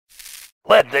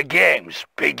Let the games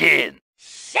begin.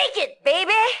 Shake it,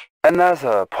 baby!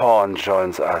 Another pawn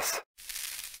joins us.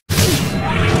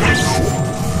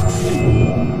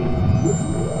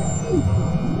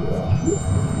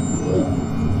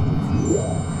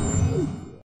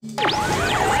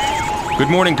 Good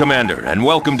morning, Commander, and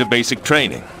welcome to basic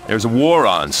training. There's a war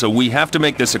on, so we have to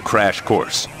make this a crash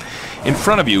course. In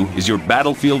front of you is your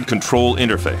battlefield control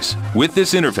interface. With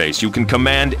this interface, you can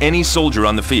command any soldier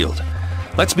on the field.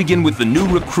 Let's begin with the new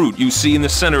recruit you see in the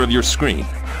center of your screen.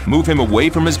 Move him away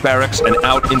from his barracks and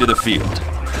out into the field.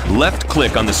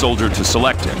 Left-click on the soldier to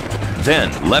select him.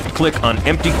 Then, left-click on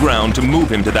empty ground to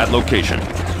move him to that location.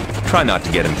 Try not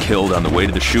to get him killed on the way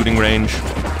to the shooting range.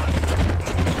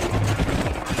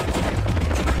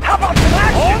 How about some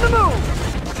action? On the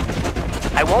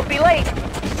move! I won't be late.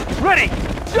 Ready!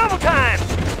 Double time!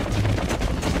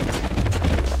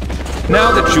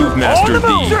 Now that you've mastered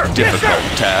the difficult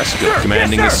task of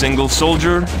commanding a single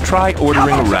soldier, try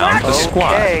ordering around a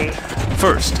squad.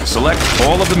 First, select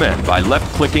all of the men by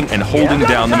left-clicking and holding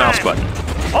down the mouse button.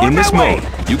 In this mode,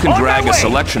 you can drag a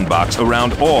selection box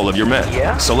around all of your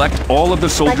men. Select all of the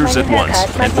soldiers at once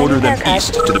and order them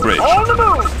east to the bridge. On the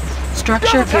move!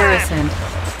 Structure garrisoned.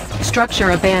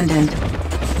 Structure abandoned.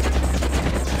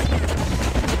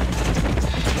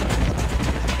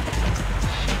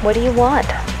 What do you want?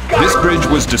 This bridge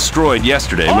was destroyed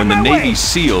yesterday when the Navy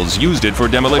SEALs used it for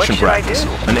demolition practice.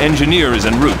 An engineer is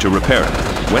en route to repair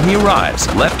it. When he arrives,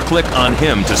 left-click on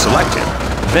him to select him.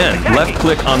 Then,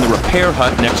 left-click on the repair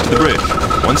hut next to the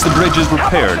bridge. Once the bridge is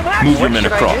repaired, move your men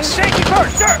across. Safety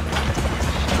first, sir!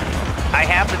 I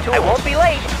have the tools. I won't be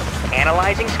late.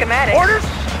 Analyzing schematics. Orders?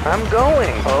 I'm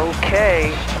going. Okay.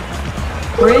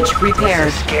 Bridge repaired.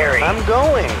 This is scary. I'm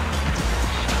going.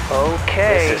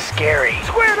 Okay. This is scary.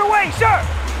 Squared away, sir!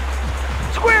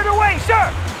 Squared away,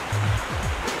 sir!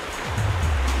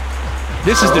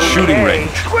 This is the shooting range.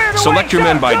 Squared away, Select your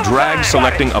men by sir. drag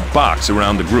selecting a box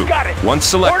around the group. Got it. Once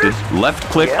selected, Orders?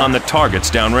 left-click on the targets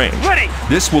downrange. Ready.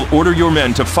 This will order your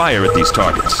men to fire at these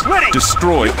targets. Ready.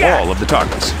 Destroy You got all it. of the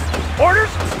targets. Orders?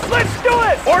 Let's do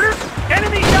it! Orders?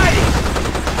 Enemy guiding!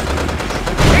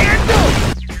 And do!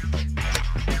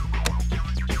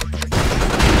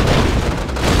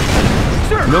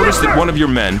 Sir, Notice yes, that sir. one of your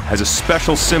men has a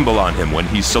special symbol on him when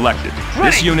he's selected.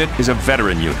 This Ready. unit is a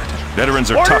veteran unit.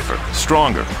 Veterans are Orders? tougher,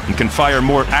 stronger, and can fire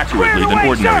more accurately than away,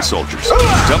 ordinary sir. soldiers.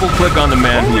 Double-click on the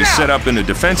man who Move is out. set up in a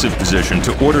defensive position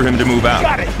to order him to move out.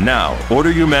 Got it. Now, order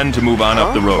your men to move on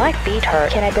up the road. My feet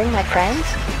hurt. Can I bring my friends?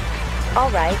 All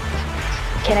right.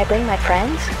 Can I bring my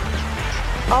friends?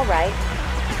 All right.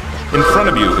 In front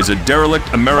of you is a derelict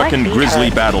American My feet Grizzly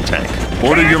hurt. battle tank.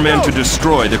 Order your men to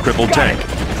destroy the crippled tank.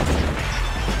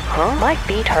 Huh? My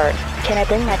feet hurt. Can I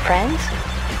bring my friends?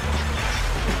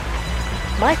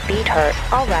 My feet hurt.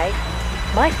 All right.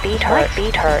 My feet hurt. My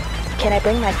feet hurt. Can I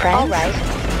bring my friends? All right.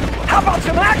 How about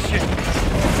some action?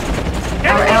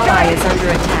 Our Enemy ally guiding! is under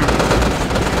attack.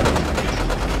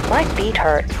 My feet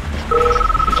hurt.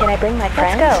 Can I bring my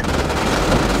friends? Let's go.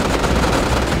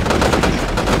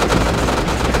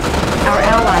 Our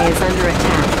ally is under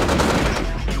attack.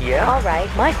 Yeah. All right.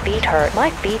 My feet hurt. My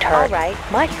feet hurt. All right.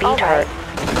 My feet hurt.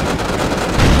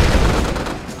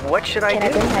 What should I Can do?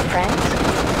 I bring my friends?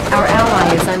 Our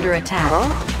ally is under attack.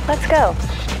 Let's go.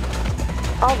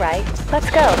 All right. Let's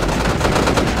go.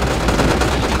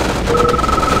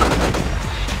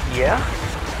 Yeah.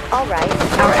 All right.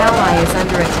 Our ally is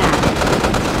under attack.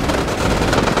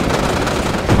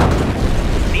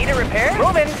 Need a repair?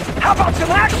 Moving! How about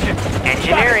some action?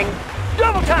 Engineering.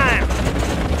 Double time!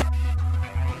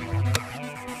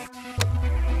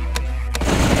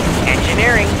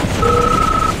 Engineering.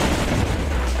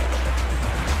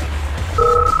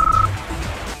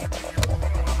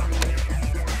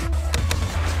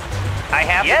 I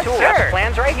have Yes, the tools. sir.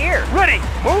 Plans right here. Ready!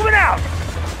 Moving out!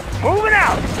 Moving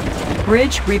out!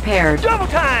 Bridge repaired. Double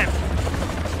time!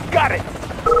 Got it!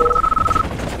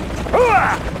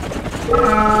 Hooah!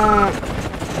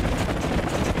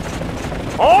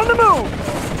 On the move!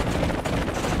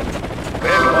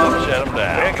 Pick 'em up, set 'em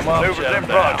down. Pick 'em up, Maneuvers set 'em in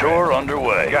down. progress. Tour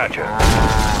underway. Gotcha.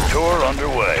 Tour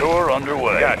underway. Tour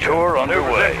underway. Gotcha. Tour underway.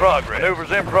 Maneuvers in progress.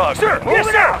 Maneuvers in progress. Sir,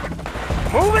 moving out!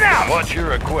 Moving out! What's your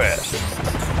request?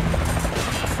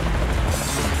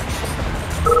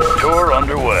 Tour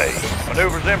underway.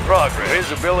 Maneuvers in progress.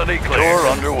 Visibility clear. Tour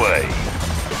underway.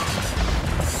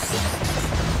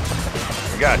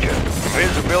 Gotcha.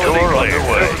 Visibility Tour clear.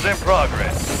 underway. Maneuvers in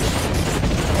progress.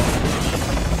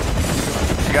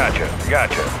 Gotcha.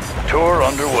 Gotcha. Tour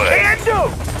underway. Can do!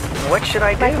 What should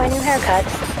I do? Like my new haircut.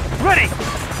 Ready!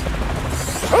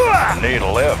 Hooah! Need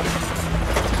a lift.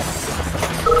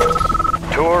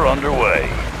 Tour underway.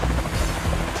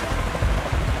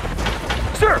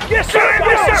 Sir! Yes, sir!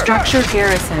 Yes, sir! Structure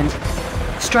garrisoned.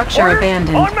 Structure Orders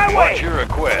abandoned. on my way! What's your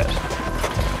request?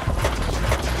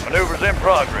 Maneuvers in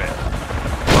progress.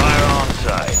 Fire on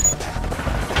sight.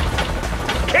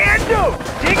 Can do!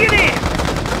 Dig it in!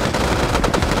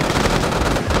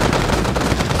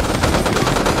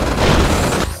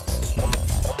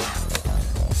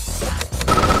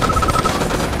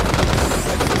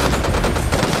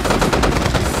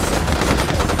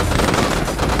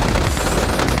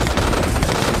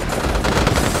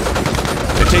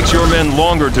 It takes your men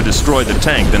longer to destroy the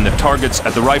tank than the targets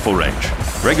at the rifle range.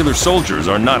 Regular soldiers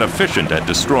are not efficient at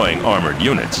destroying armored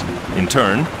units. In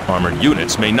turn, armored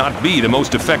units may not be the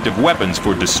most effective weapons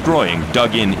for destroying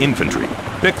dug-in infantry.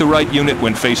 Pick the right unit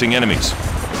when facing enemies.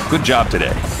 Good job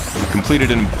today. You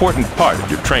completed an important part of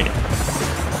your training.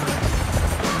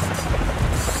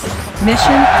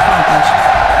 Mission accomplished.